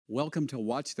Welcome to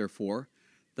Watch Therefore,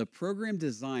 the program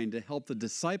designed to help the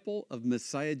disciple of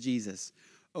Messiah Jesus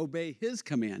obey his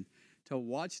command to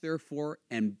watch therefore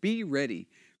and be ready,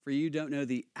 for you don't know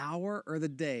the hour or the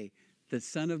day the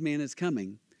Son of Man is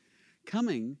coming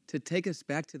to take us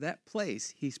back to that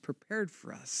place he's prepared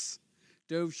for us.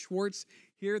 Dove Schwartz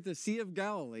here at the Sea of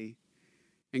Galilee,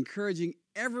 encouraging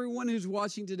everyone who's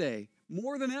watching today,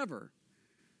 more than ever,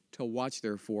 to watch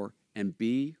therefore and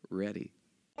be ready.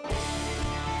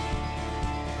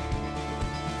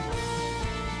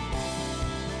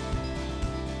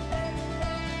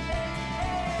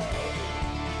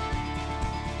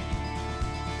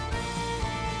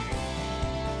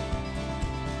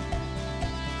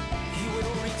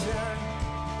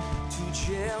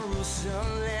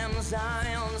 Jerusalem,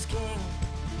 Zion's King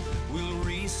will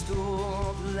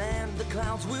restore the land, the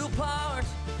clouds will part,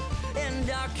 and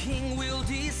our King will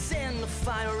descend, the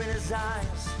fire in his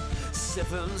eyes,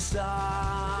 7 stars,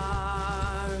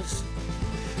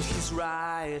 his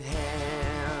right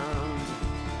hand.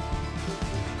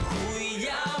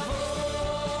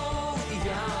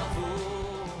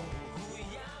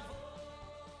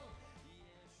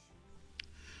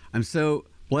 I'm so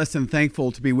blessed and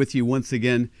thankful to be with you once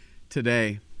again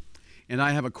today. And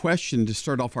I have a question to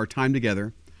start off our time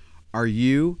together. Are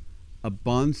you a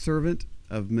bondservant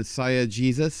of Messiah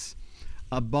Jesus?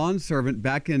 A bondservant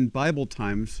back in Bible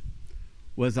times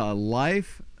was a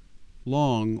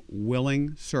lifelong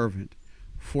willing servant.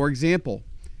 For example,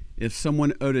 if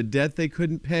someone owed a debt they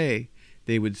couldn't pay,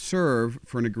 they would serve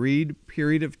for an agreed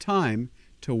period of time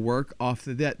to work off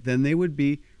the debt. Then they would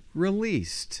be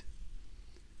released.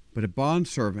 But a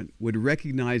bondservant would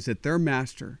recognize that their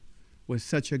master was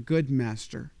such a good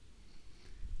master.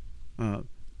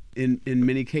 In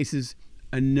many cases,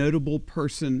 a notable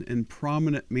person and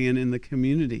prominent man in the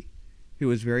community who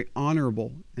was very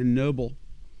honorable and noble.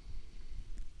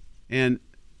 And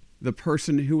the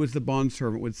person who was the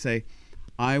bondservant would say,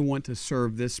 I want to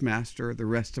serve this master the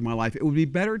rest of my life. It would be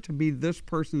better to be this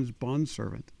person's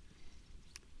bondservant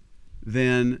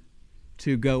than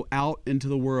to go out into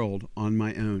the world on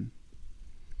my own.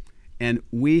 And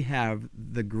we have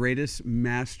the greatest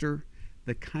master,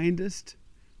 the kindest,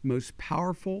 most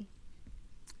powerful,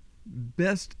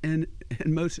 best and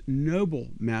most noble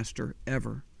master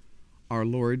ever, our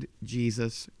Lord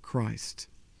Jesus Christ.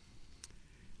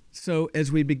 So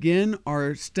as we begin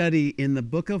our study in the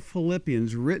book of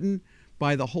Philippians, written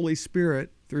by the Holy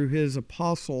Spirit through his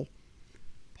apostle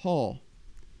Paul,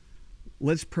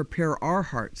 let's prepare our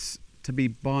hearts to be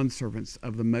bondservants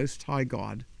of the Most High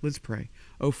God. Let's pray.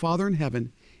 O Father in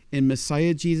heaven, in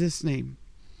Messiah Jesus' name,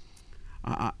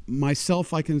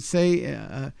 myself, I can say,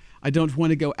 I don't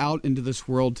want to go out into this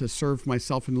world to serve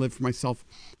myself and live for myself.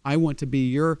 I want to be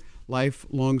your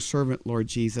lifelong servant, Lord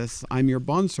Jesus. I'm your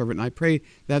bondservant, and I pray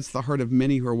that's the heart of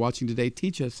many who are watching today.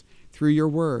 Teach us through your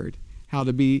word how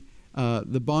to be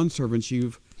the bondservants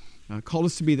you've called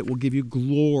us to be, that will give you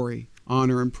glory,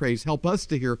 honor, and praise. Help us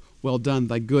to hear, well done,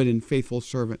 thy good and faithful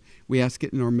servant. We ask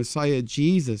it in our Messiah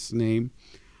Jesus' name.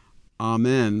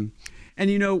 Amen. And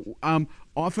you know,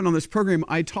 often on this program,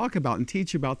 I talk about and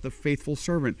teach about the faithful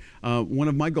servant. One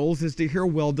of my goals is to hear,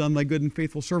 well done, thy good and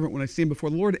faithful servant, when I stand before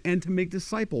the Lord, and to make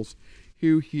disciples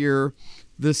who hear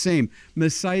the same.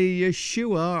 Messiah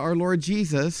Yeshua, our Lord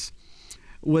Jesus,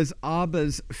 was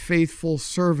Abba's faithful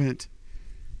servant.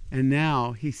 And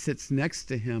now he sits next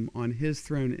to him on his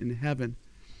throne in heaven.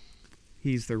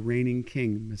 He's the reigning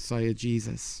king, Messiah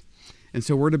Jesus. And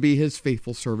so we're to be his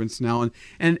faithful servants now.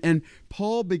 And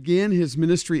Paul began his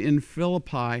ministry in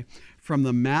Philippi from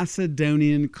the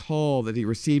Macedonian call that he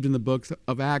received in the book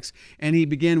of Acts. And he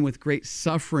began with great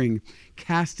suffering,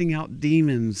 casting out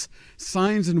demons,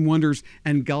 signs and wonders,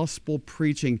 and gospel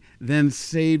preaching, then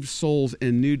saved souls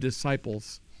and new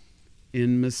disciples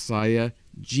in Messiah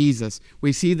Jesus.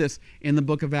 We see this in the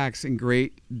book of Acts in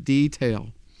great detail.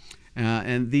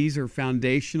 And these are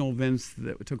foundational events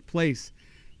that took place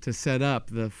to set up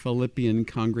the Philippian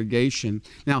congregation.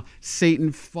 Now,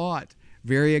 Satan fought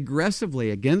very aggressively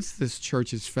against this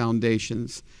church's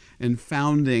foundations and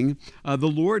founding. The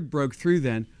Lord broke through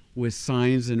then with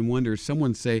signs and wonders.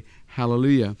 Someone say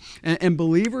hallelujah. And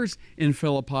believers in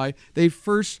Philippi, they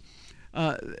first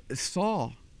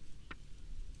saw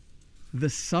the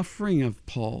suffering of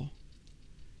Paul,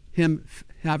 him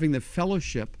having the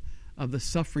fellowship of the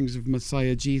sufferings of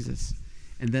Messiah Jesus,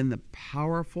 and then the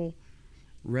powerful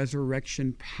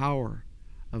resurrection power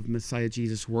of Messiah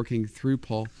Jesus working through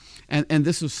Paul. And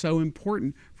this was so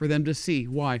important for them to see.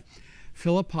 Why?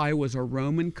 Philippi was a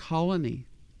Roman colony.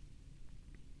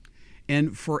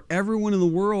 And for everyone in the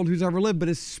world who's ever lived, but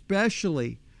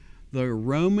especially the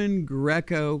Roman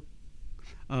Greco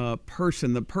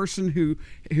person, the person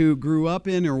who grew up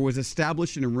in or was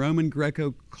established in a Roman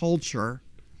Greco culture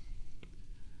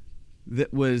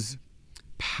that was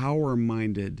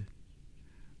power-minded,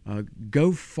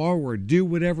 go forward, do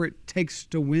whatever it takes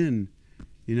to win.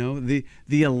 You know,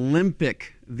 the Olympian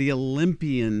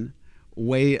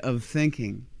way of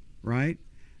thinking, right?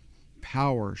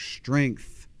 Power,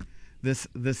 strength,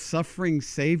 the suffering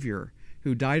Savior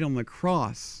who died on the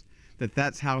cross,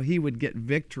 that's how he would get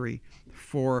victory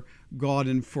for God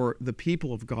and for the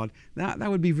people of God. That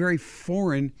would be very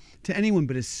foreign to anyone,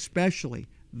 but especially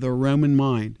the Roman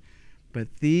mind. But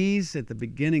these, at the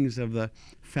beginnings of the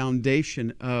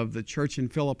foundation of the church in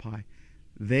Philippi,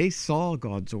 they saw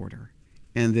God's order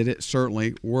and that it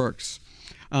certainly works.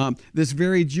 This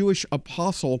very Jewish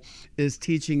apostle is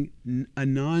teaching a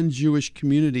non-Jewish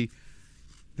community.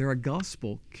 They're a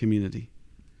gospel community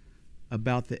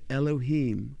about the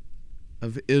Elohim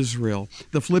of Israel.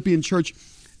 The Philippian church,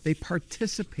 they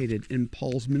participated in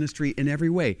Paul's ministry in every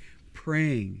way,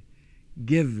 praying,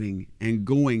 giving, and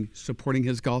going, supporting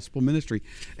his gospel ministry.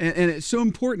 And it's so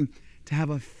important to have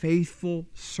a faithful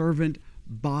servant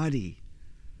body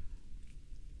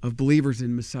of believers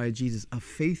in Messiah Jesus, a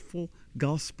faithful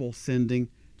gospel-sending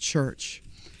church.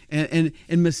 And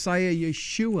Messiah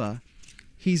Yeshua,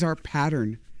 he's our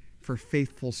pattern for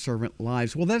faithful servant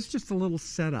lives. Well, that's just a little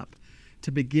setup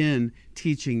to begin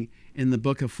teaching in the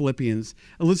book of Philippians.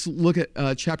 Let's look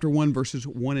at chapter 1, verses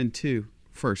 1 and 2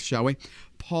 first, shall we?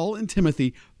 Paul and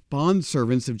Timothy,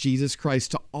 bondservants of Jesus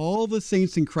Christ, to all the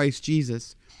saints in Christ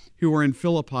Jesus who are in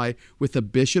Philippi with the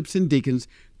bishops and deacons,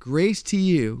 grace to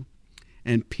you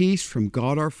and peace from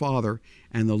God our Father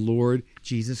and the Lord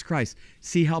Jesus Christ.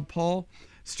 See how Paul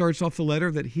starts off the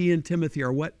letter that he and Timothy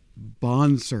are what?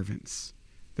 Bondservants.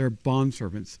 They're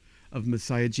bondservants of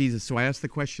Messiah Jesus. So I ask the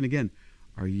question again,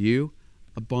 are you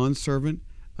a bondservant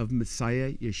of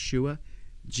Messiah Yeshua,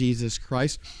 Jesus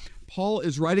Christ? Paul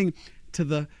is writing to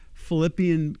the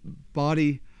Philippian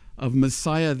body of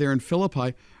Messiah there in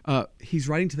Philippi. He's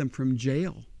writing to them from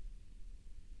jail.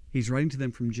 He's writing to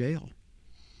them from jail.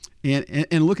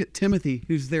 And look at Timothy,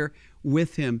 who's there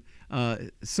with him,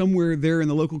 somewhere there in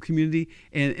the local community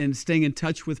and staying in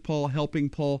touch with Paul, helping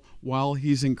Paul while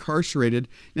he's incarcerated.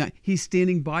 Now, he's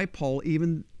standing by Paul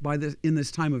even in this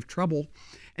time of trouble.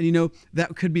 And, you know,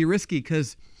 that could be risky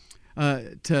because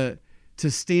to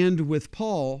stand with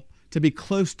Paul, to be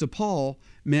close to Paul,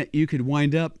 meant you could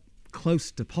wind up close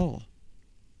to Paul,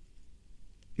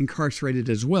 incarcerated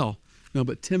as well. No,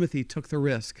 but Timothy took the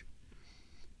risk.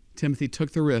 Timothy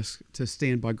took the risk to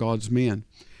stand by God's man.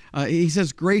 He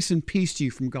says, grace and peace to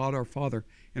you from God our Father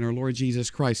and our Lord Jesus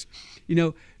Christ. You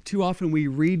know, too often we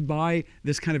read by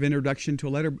this kind of introduction to a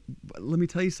letter. But let me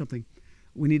tell you something.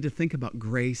 We need to think about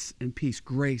grace and peace.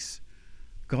 Grace,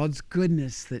 God's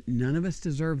goodness that none of us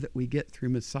deserve that we get through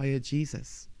Messiah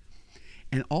Jesus.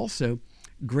 And also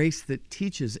grace that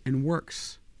teaches and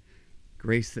works.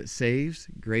 Grace that saves,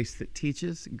 grace that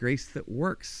teaches, grace that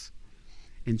works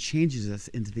and changes us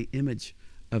into the image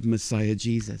of Messiah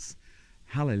Jesus.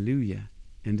 Hallelujah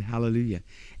and hallelujah.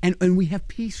 And we have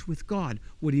peace with God.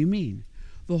 What do you mean?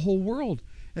 The whole world,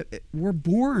 we're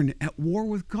born at war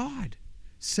with God,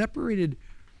 separated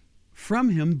from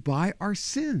him by our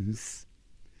sins.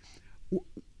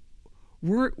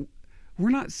 We're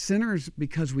not sinners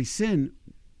because we sin.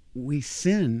 We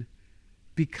sin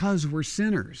because we're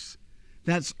sinners.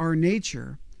 That's our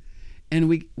nature. And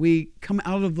we come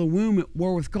out of the womb at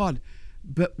war with God.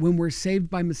 But when we're saved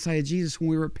by Messiah Jesus, when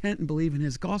we repent and believe in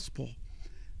his gospel,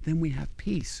 then we have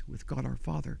peace with God our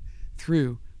Father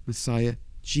through Messiah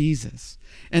Jesus.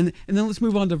 And then let's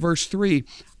move on to verse 3.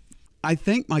 I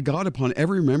thank my God upon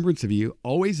every remembrance of you,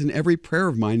 always in every prayer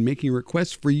of mine, making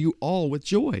requests for you all with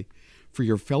joy, for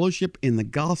your fellowship in the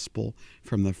gospel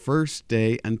from the first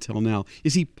day until now. You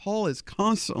see, Paul is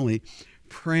constantly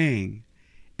praying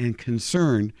and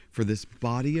concerned for this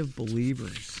body of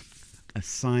believers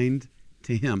assigned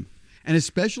to him, and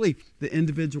especially the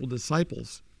individual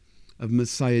disciples of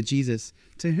Messiah Jesus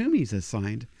to whom he's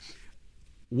assigned.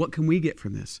 What can we get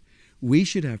from this? We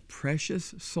should have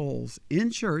precious souls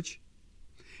in church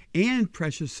and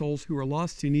precious souls who are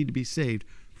lost who need to be saved,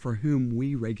 for whom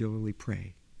we regularly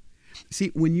pray.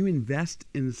 See, when you invest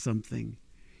in something,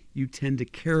 you tend to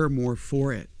care more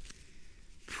for it.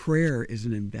 Prayer is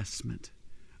an investment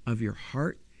of your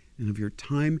heart and of your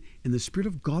time, and the Spirit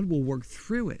of God will work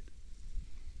through it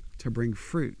to bring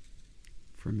fruit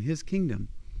from his kingdom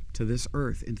to this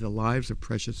earth into the lives of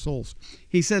precious souls.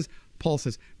 Paul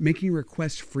says, making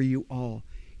requests for you all.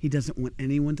 He doesn't want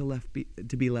anyone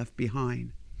to be left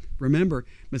behind. Remember,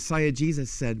 Messiah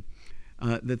Jesus said,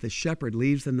 that the shepherd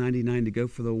leaves the 99 to go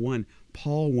for the one.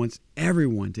 Paul wants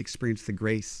everyone to experience the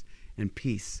grace and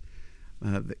peace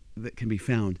that can be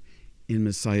found in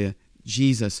Messiah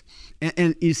Jesus.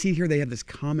 And you see here they have this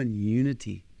common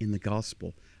unity in the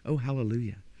gospel. Oh,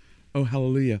 hallelujah. Oh,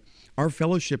 hallelujah. Our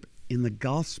fellowship in the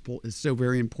gospel is so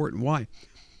very important. Why?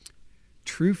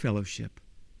 True fellowship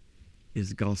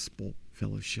is gospel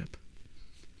fellowship.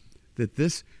 That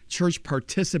this church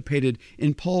participated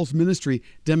in Paul's ministry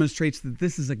demonstrates that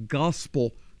this is a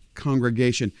gospel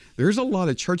congregation. There's a lot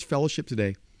of church fellowship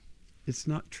today. It's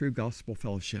not true gospel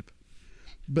fellowship.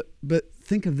 But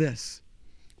think of this.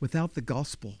 Without the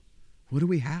gospel, what do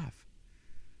we have?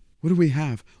 What do we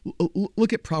have?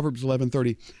 Look at Proverbs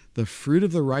 11:30. The fruit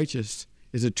of the righteous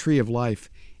is a tree of life,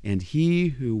 and he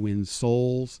who wins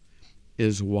souls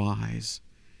is wise.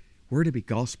 We're to be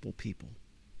gospel people.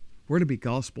 We're to be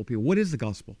gospel people. What is the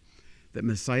gospel? That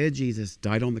Messiah Jesus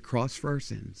died on the cross for our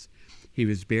sins. He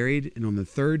was buried, and on the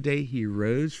third day he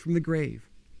rose from the grave.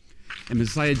 And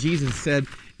Messiah Jesus said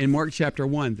in Mark chapter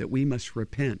 1 that we must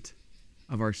repent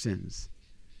of our sins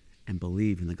and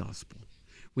believe in the gospel.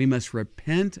 We must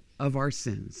repent of our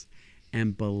sins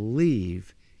and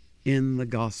believe in the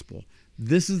gospel.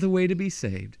 This is the way to be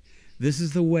saved. This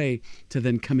is the way to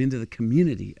then come into the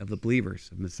community of the believers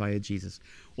of Messiah Jesus.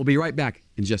 We'll be right back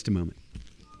in just a moment.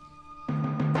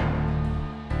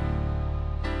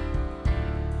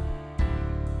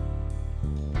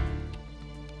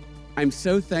 I'm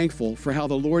so thankful for how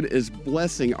the Lord is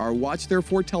blessing our Watch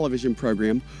Therefore television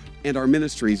program and our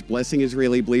ministries, blessing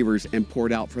Israeli believers and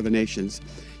poured out for the nations.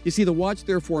 You see, the Watch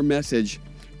Therefore message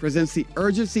presents the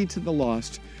urgency to the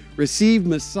lost. Receive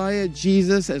Messiah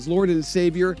Jesus as Lord and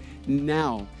Savior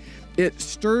now. It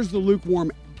stirs the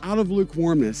lukewarm out of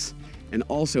lukewarmness and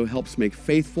also helps make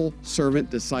faithful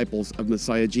servant disciples of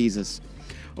Messiah Jesus.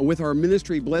 With our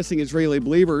ministry, Blessing Israeli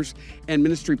Believers, and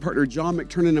ministry partner John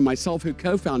McTernan and myself, who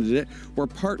co-founded it, we're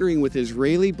partnering with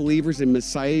Israeli believers in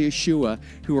Messiah Yeshua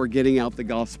who are getting out the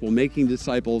gospel, making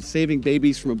disciples, saving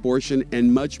babies from abortion,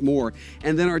 and much more.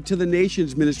 And then our To the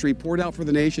Nations ministry, poured out for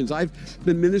the nations. I've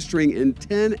been ministering in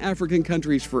 10 African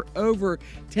countries for over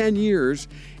 10 years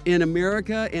in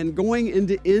America and going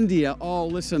into India. Oh,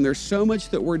 listen, there's so much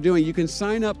that we're doing. You can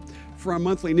sign up for our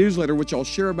monthly newsletter, which I'll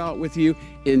share about with you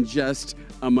in just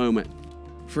a moment.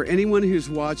 For anyone who's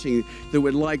watching that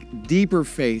would like deeper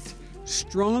faith,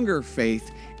 stronger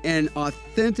faith, and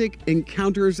authentic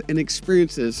encounters and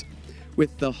experiences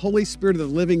with the Holy Spirit of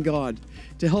the living God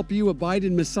to help you abide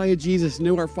in Messiah Jesus,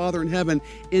 know our Father in heaven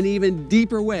in even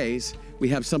deeper ways, we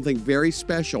have something very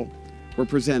special we're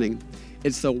presenting.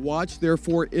 It's the Watch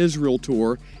Therefore Israel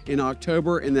tour in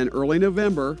October and then early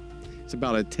November. It's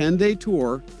about a 10-day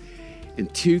tour in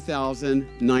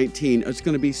 2019. It's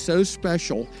going to be so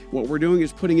special. What we're doing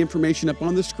is putting information up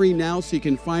on the screen now so you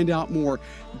can find out more.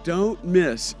 Don't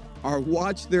miss our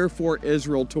Watch Therefore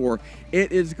Israel tour.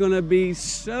 It is going to be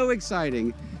so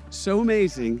exciting, so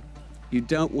amazing. You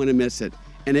don't want to miss it,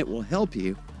 and it will help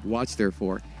you watch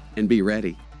Therefore and be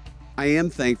ready. I am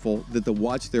thankful that the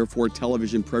Watch Therefore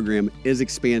television program is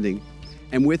expanding,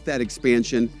 and with that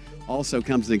expansion also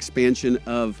comes an expansion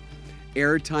of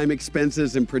airtime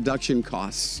expenses and production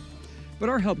costs. But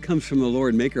our help comes from the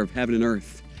Lord, maker of heaven and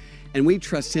earth. And we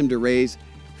trust him to raise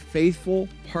faithful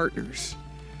partners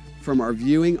from our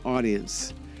viewing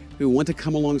audience who want to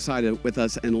come alongside with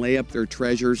us and lay up their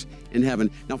treasures in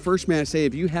heaven. Now, first, may I say,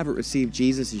 if you haven't received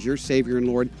Jesus as your Savior and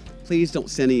Lord, please don't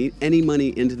send any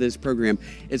money into this program.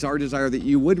 It's our desire that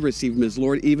you would receive him as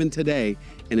Lord even today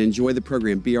and enjoy the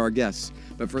program, be our guests.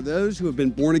 But for those who have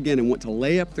been born again and want to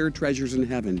lay up their treasures in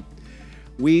heaven,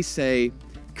 we say,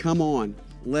 come on,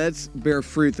 let's bear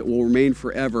fruit that will remain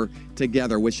forever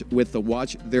together with the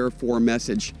Watch Therefore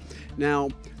message. Now,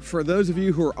 for those of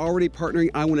you who are already partnering,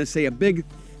 I want to say a big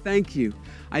thank you.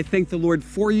 I thank the Lord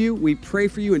for you. We pray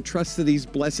for you and trust that he's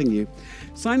blessing you.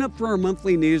 Sign up for our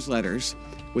monthly newsletters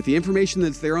with the information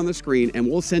that's there on the screen, and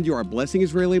we'll send you our Blessing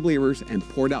Israeli Believers and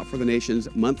Poured Out for the Nations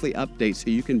monthly updates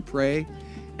so you can pray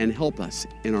and help us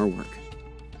in our work.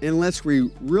 Unless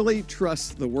we really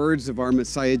trust the words of our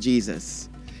Messiah Jesus,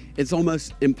 it's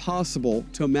almost impossible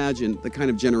to imagine the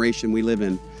kind of generation we live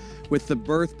in. With the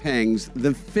birth pangs,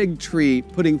 the fig tree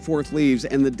putting forth leaves,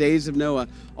 and the days of Noah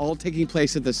all taking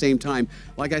place at the same time.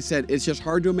 Like I said, it's just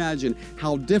hard to imagine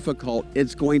how difficult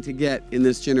it's going to get in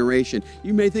this generation.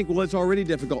 You may think, well, it's already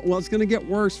difficult. Well, it's going to get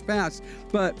worse fast.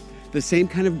 But the same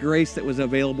kind of grace that was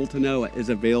available to Noah is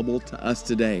available to us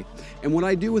today. And what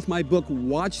I do with my book,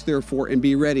 Watch Therefore and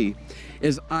Be Ready,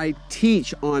 is I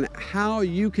teach on how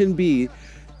you can be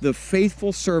the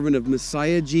faithful servant of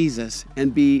Messiah Jesus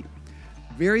and be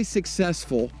very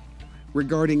successful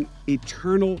regarding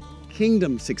eternal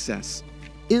kingdom success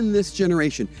in this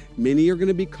generation. Many are going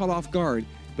to be caught off guard,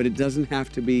 but it doesn't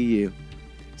have to be you.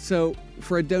 So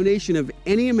for a donation of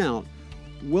any amount,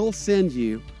 we'll send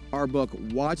you our book,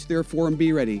 Watch Therefore and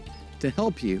Be Ready, to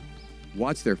help you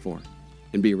watch therefore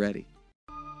and be ready.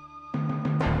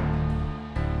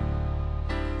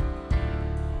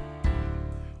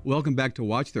 Welcome back to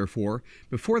Watch Therefore.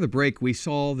 Before the break, we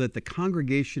saw that the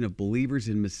congregation of believers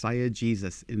in Messiah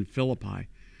Jesus in Philippi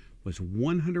was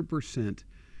 100%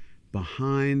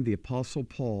 behind the Apostle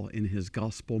Paul in his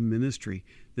gospel ministry.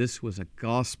 This was a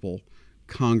gospel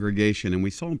congregation. And we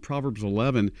saw in Proverbs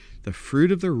 11, the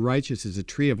fruit of the righteous is a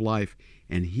tree of life,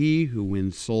 and he who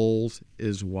wins souls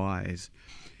is wise.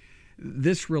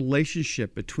 This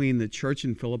relationship between the church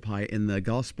in Philippi and the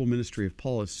gospel ministry of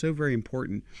Paul is so very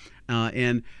important.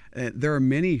 And there are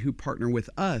many who partner with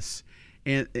us.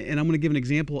 And I'm going to give an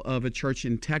example of a church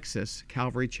in Texas,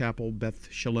 Calvary Chapel, Beth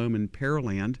Shalom in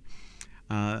Pearland,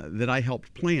 that I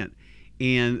helped plant.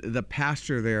 And the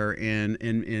pastor there and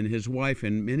his wife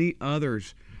and many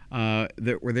others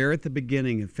that were there at the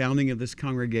beginning, the founding of this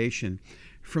congregation.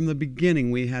 From the beginning,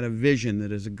 we had a vision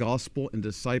that is a gospel and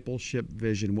discipleship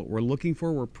vision. What we're looking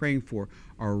for, we're praying for,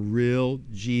 are real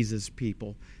Jesus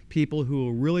people. People who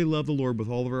will really love the Lord with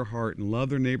all of their heart and love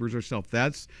their neighbors or self.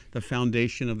 That's the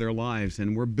foundation of their lives,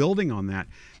 and we're building on that.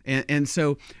 And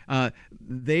so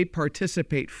they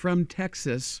participate from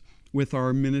Texas with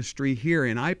our ministry here,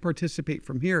 and I participate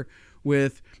from here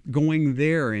with going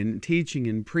there and teaching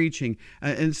and preaching.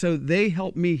 And so they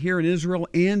help me here in Israel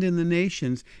and in the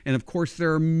nations. And of course,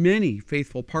 there are many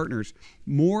faithful partners,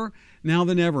 more now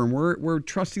than ever. And we're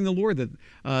trusting the Lord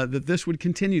that this would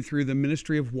continue through the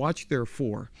ministry of Watch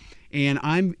Therefore. And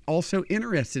I'm also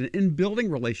interested in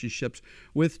building relationships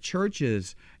with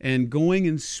churches and going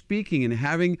and speaking and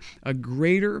having a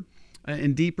greater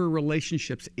and deeper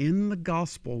relationships in the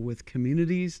gospel with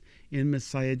communities in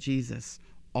Messiah Jesus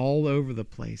all over the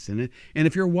place. And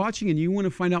if you're watching and you want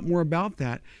to find out more about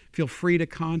that, feel free to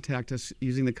contact us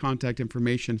using the contact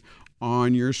information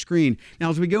on your screen. Now,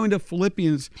 as we go into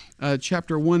Philippians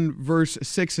chapter 1, verse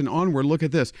 6 and onward, look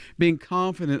at this. Being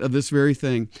confident of this very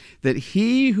thing, that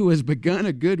he who has begun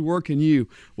a good work in you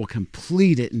will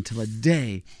complete it until the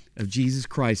day of Jesus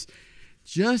Christ.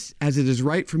 Just as it is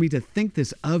right for me to think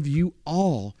this of you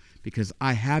all, because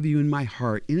I have you in my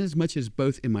heart, inasmuch as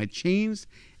both in my chains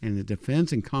and the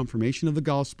defense and confirmation of the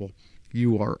gospel,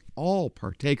 you are all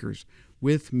partakers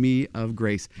with me of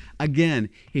grace. Again,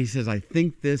 he says, I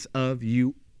think this of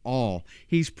you all.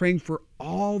 He's praying for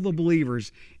all the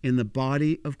believers in the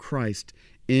body of Christ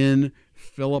in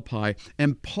Philippi.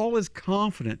 And Paul is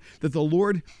confident that the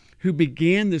Lord who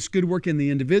began this good work in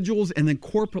the individuals and then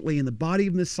corporately in the body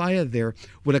of Messiah there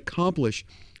would accomplish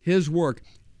his work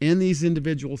in these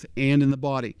individuals and in the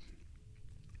body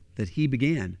that he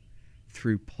began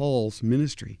through Paul's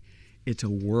ministry. It's a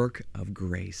work of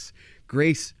grace.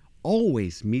 Grace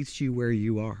always meets you where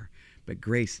you are, but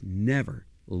grace never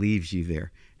leaves you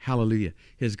there. Hallelujah.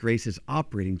 His grace is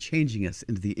operating, changing us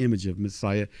into the image of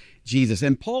Messiah Jesus.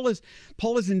 And Paul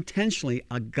is intentionally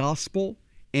a gospel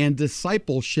and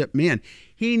discipleship man.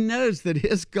 He knows that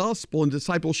his gospel and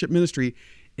discipleship ministry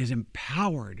is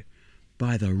empowered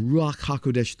by the Ruach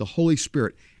HaKodesh, the Holy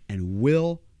Spirit, and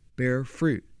will bear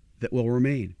fruit that will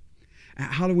remain.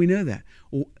 How do we know that?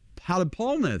 Well, how did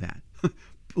Paul know that?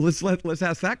 Let's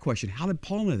ask that question. How did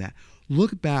Paul know that?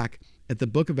 Look back at the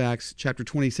book of Acts, chapter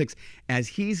 26, as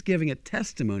he's giving a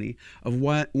testimony of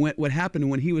what happened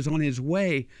when he was on his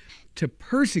way to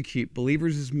persecute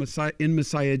believers in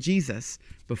Messiah Jesus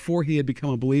before he had become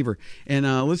a believer. And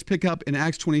let's pick up in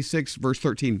Acts 26, verse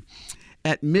 13.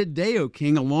 At midday, O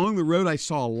king, along the road I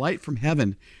saw a light from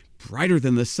heaven, brighter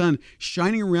than the sun,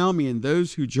 shining around me and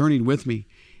those who journeyed with me.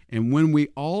 And when we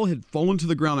all had fallen to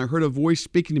the ground, I heard a voice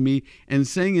speaking to me and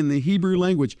saying in the Hebrew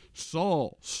language,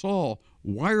 Saul, Saul,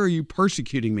 why are you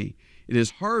persecuting me? It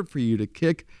is hard for you to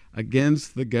kick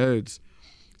against the goads.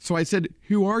 So I said,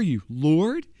 who are you,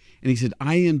 Lord? And he said,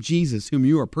 I am Jesus, whom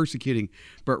you are persecuting.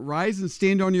 But rise and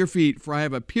stand on your feet, for I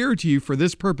have appeared to you for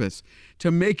this purpose, to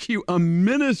make you a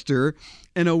minister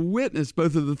and a witness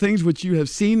both of the things which you have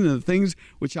seen and the things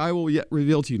which I will yet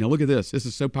reveal to you. Now look at this. This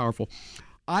is so powerful.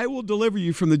 I will deliver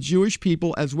you from the Jewish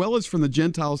people as well as from the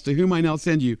Gentiles to whom I now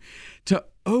send you, to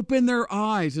open their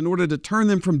eyes in order to turn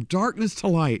them from darkness to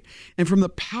light and from the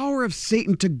power of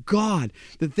Satan to God,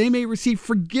 that they may receive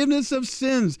forgiveness of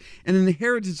sins and an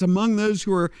inheritance among those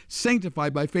who are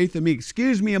sanctified by faith in me.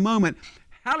 Excuse me a moment.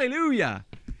 Hallelujah.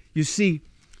 You see,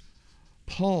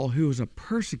 Paul, who was a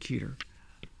persecutor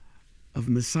of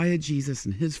Messiah Jesus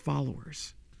and his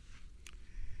followers,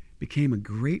 became a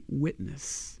great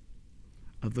witness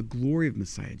of the glory of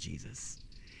Messiah Jesus.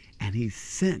 And he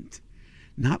sent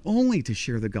not only to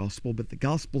share the gospel, but the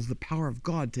gospel is the power of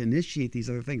God to initiate these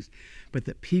other things, but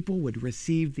that people would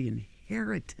receive the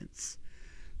inheritance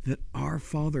that our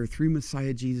Father, through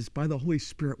Messiah Jesus, by the Holy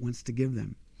Spirit, wants to give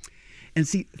them. And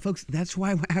see, folks, that's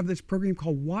why I have this program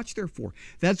called Watch Therefore.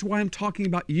 That's why I'm talking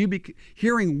about you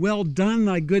hearing, well done,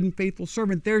 thy good and faithful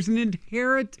servant. There's an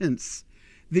inheritance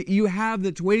that you have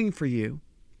that's waiting for you.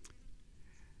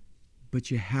 But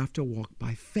you have to walk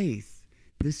by faith.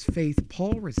 This faith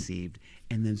Paul received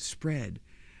and then spread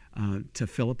to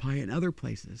Philippi and other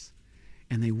places.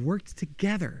 And they worked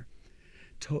together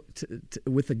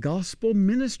with the gospel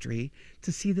ministry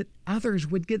to see that others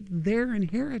would get their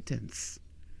inheritance.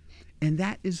 And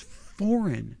that is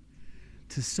foreign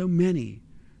to so many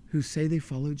who say they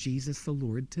follow Jesus the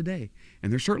Lord today.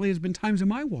 And there certainly has been times in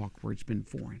my walk where it's been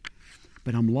foreign.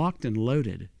 But I'm locked and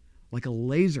loaded like a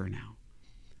laser now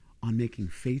on making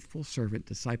faithful servant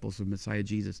disciples of Messiah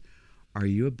Jesus. Are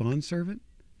you a bondservant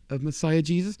of Messiah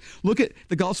Jesus? Look at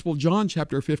the Gospel of John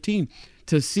chapter 15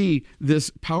 to see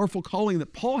this powerful calling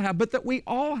that Paul had, but that we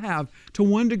all have to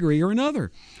one degree or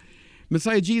another.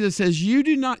 Messiah Jesus says, you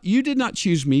did not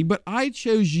choose me, but I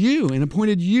chose you and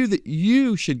appointed you that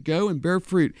you should go and bear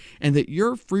fruit, and that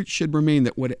your fruit should remain,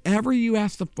 that whatever you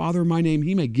ask the Father in my name,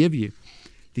 he may give you.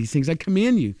 These things I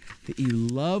command you, that you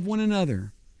love one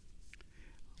another.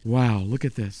 Wow, look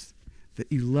at this.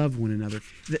 That you love one another.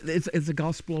 It's a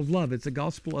gospel of love. It's a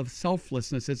gospel of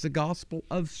selflessness. It's a gospel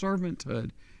of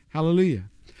servanthood. Hallelujah.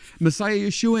 Messiah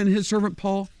Yeshua and his servant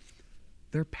Paul,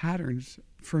 they're patterns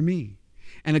for me.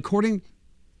 And according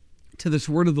to this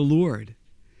word of the Lord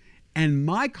and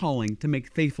my calling to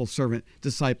make faithful servant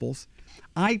disciples,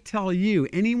 I tell you,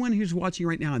 anyone who's watching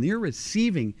right now and you're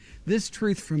receiving this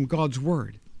truth from God's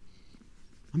word,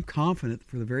 I'm confident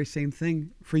for the very same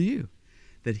thing for you,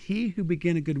 that he who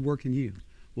began a good work in you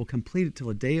will complete it till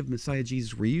the day of Messiah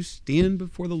Jesus, where you stand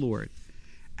before the Lord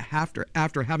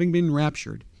after having been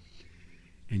raptured,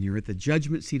 and you're at the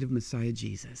judgment seat of Messiah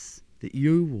Jesus, that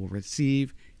you will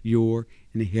receive your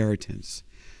inheritance.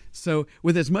 So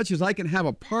with as much as I can have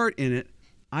a part in it,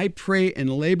 I pray and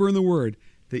labor in the word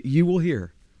that you will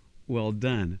hear, well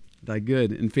done, thy good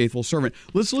and faithful servant.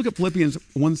 Let's look at Philippians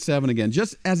 1:7 again.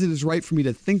 Just as it is right for me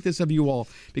to think this of you all,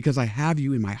 because I have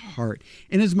you in my heart,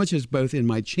 inasmuch as both in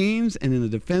my chains and in the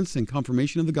defense and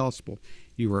confirmation of the gospel,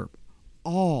 you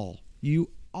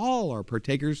all are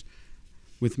partakers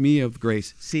with me of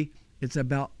grace. See, it's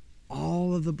about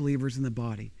all of the believers in the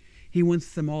body. He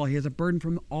wants them all. He has a burden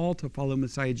from all to follow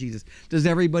Messiah Jesus. Does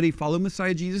everybody follow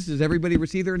Messiah Jesus? Does everybody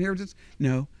receive their inheritance?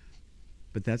 No.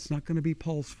 But that's not going to be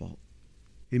Paul's fault.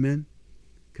 Amen?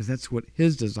 Because that's what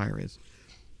his desire is.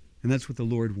 And that's what the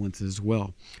Lord wants as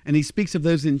well. And he speaks of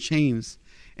those in chains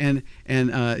and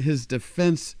his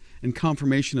defense and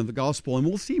confirmation of the gospel. And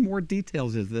we'll see more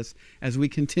details of this as we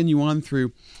continue on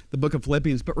through the book of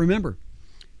Philippians. But remember,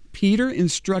 Peter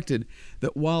instructed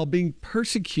that while being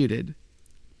persecuted,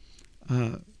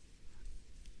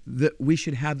 that we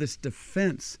should have this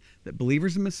defense, that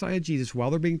believers in Messiah Jesus, while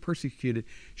they're being persecuted,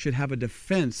 should have a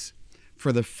defense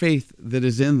for the faith that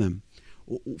is in them.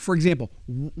 For example,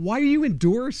 why do you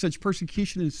endure such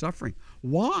persecution and suffering?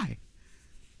 Why?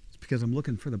 It's because I'm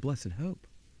looking for the blessed hope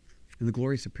and the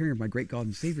glorious appearing of my great God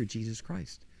and Savior, Jesus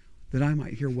Christ, that I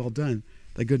might hear, well done,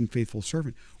 thy good and faithful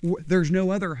servant. There's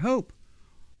no other hope.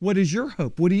 What is your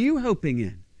hope? What are you hoping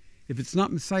in? If it's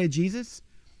not Messiah Jesus,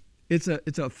 it's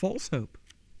a false hope.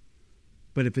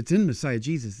 But if it's in Messiah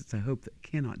Jesus, it's a hope that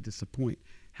cannot disappoint.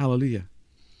 Hallelujah.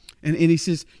 And he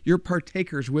says, you're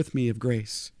partakers with me of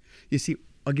grace. You see,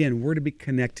 again, we're to be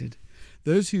connected.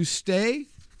 Those who stay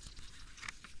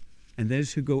and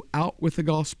those who go out with the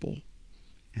gospel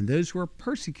and those who are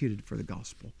persecuted for the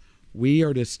gospel, we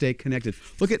are to stay connected.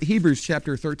 Look at Hebrews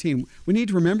chapter 13. We need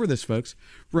to remember this, folks.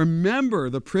 Remember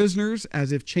the prisoners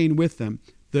as if chained with them,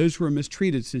 those who are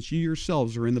mistreated, since you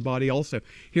yourselves are in the body also.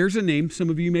 Here's a name some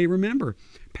of you may remember,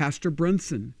 Pastor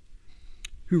Brunson,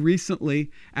 who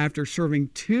recently, after serving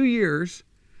 2 years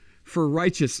for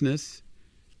righteousness,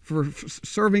 for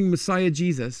serving Messiah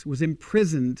Jesus, was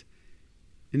imprisoned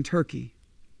in Turkey.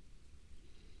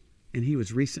 And he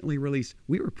was recently released.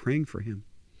 We were praying for him.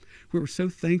 We were so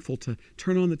thankful to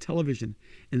turn on the television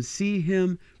and see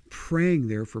him praying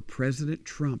there for President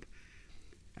Trump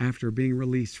after being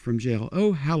released from jail.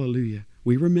 Oh, hallelujah.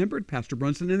 We remembered Pastor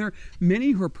Brunson, and there are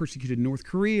many who are persecuted in North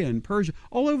Korea and Persia,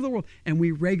 all over the world, and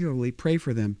we regularly pray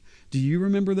for them. Do you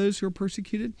remember those who are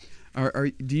persecuted?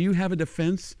 Do you have a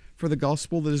defense for the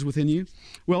gospel that is within you?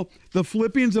 Well, the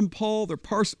Philippians and Paul, they're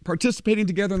participating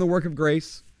together in the work of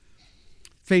grace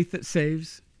faith that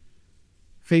saves,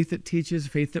 faith that teaches,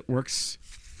 faith that works.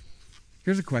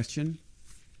 Here's a question.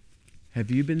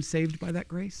 Have you been saved by that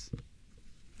grace?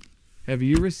 Have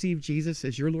you received Jesus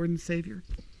as your Lord and Savior?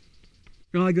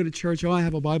 Oh, I go to church. Oh, I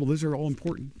have a Bible. Those are all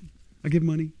important. I give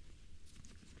money.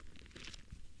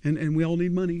 And we all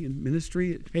need money in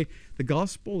ministry. Hey, the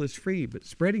gospel is free, but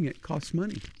spreading it costs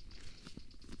money.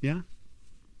 Yeah?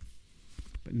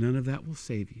 But none of that will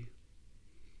save you,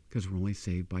 because we're only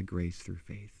saved by grace through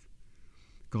faith.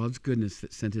 God's goodness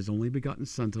that sent his only begotten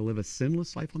Son to live a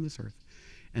sinless life on this earth,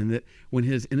 and that when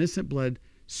his innocent blood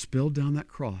spilled down that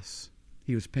cross,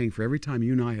 he was paying for every time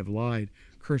you and I have lied,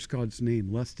 cursed God's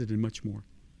name, lusted, and much more.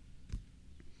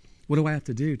 What do I have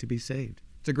to do to be saved?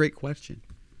 It's a great question.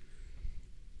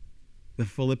 The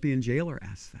Philippian jailer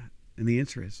asked that, and the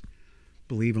answer is,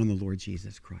 believe on the Lord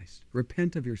Jesus Christ.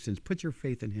 Repent of your sins. Put your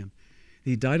faith in him. That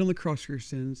he died on the cross for your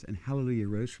sins, and hallelujah,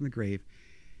 rose from the grave,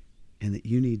 and that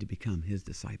you need to become his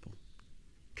disciple.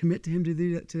 Commit to him to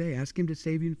do that today. Ask him to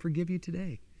save you and forgive you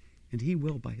today, and he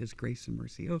will by his grace and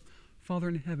mercy. Oh, Father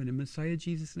in heaven, in Messiah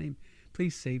Jesus' name,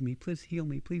 please save me. Please heal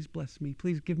me. Please bless me.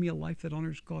 Please give me a life that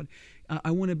honors God.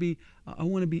 I want to be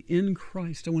in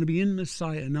Christ. I want to be in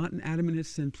Messiah, not in Adam and his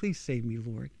sin. Please save me,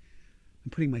 Lord.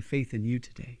 I'm putting my faith in you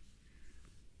today.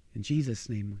 In Jesus'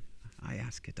 name, I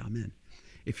ask it. Amen.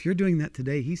 If you're doing that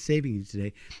today, he's saving you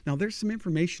today. Now, there's some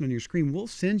information on your screen. We'll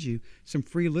send you some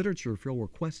free literature if you'll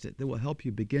request it that will help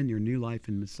you begin your new life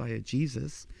in Messiah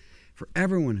Jesus. For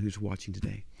everyone who's watching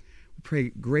today, we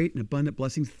pray great and abundant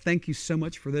blessings. Thank you so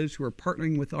much for those who are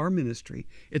partnering with our ministry.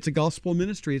 It's a gospel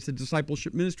ministry. It's a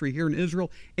discipleship ministry here in Israel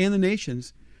and the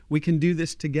nations. We can do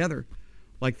this together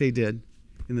like they did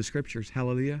in the scriptures.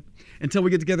 Hallelujah. Until we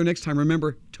get together next time,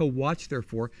 remember to watch,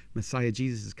 therefore. Messiah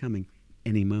Jesus is coming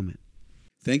any moment.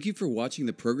 Thank you for watching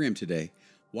the program today.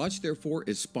 Watch Therefore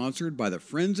is sponsored by the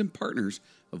friends and partners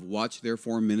of Watch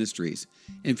Therefore Ministries.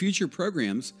 In future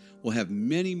programs, we'll have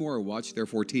many more Watch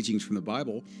Therefore teachings from the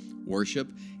Bible, worship,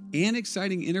 and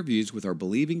exciting interviews with our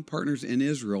believing partners in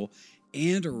Israel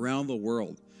and around the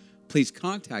world. Please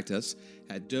contact us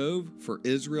at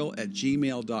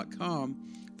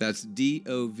doveforisrael@gmail.com. That's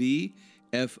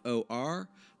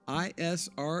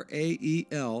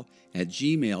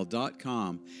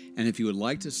DOVFORISRAEL@gmail.com. And if you would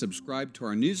like to subscribe to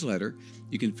our newsletter,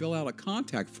 you can fill out a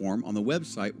contact form on the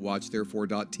website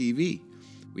watchtherefore.tv.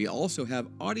 We also have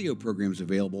audio programs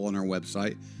available on our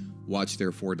website,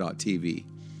 watchtherefore.tv.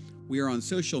 We are on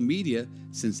social media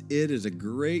since it is a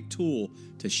great tool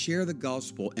to share the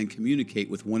gospel and communicate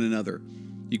with one another.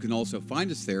 You can also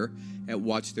find us there at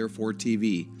Watch Therefore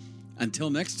TV. Until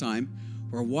next time,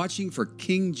 we're watching for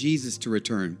King Jesus to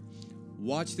return.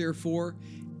 Watch therefore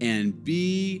and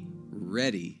be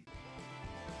ready.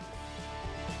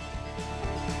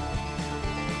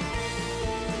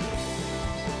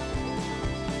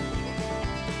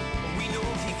 We know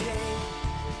he came,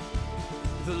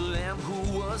 the Lamb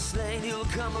who was slain, he'll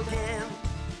come again,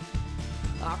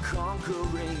 our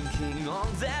conquering King on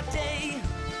that day.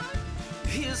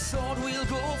 His sword will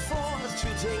go forth to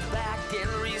take back and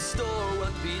restore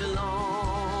what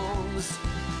belongs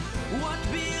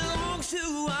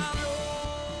to us.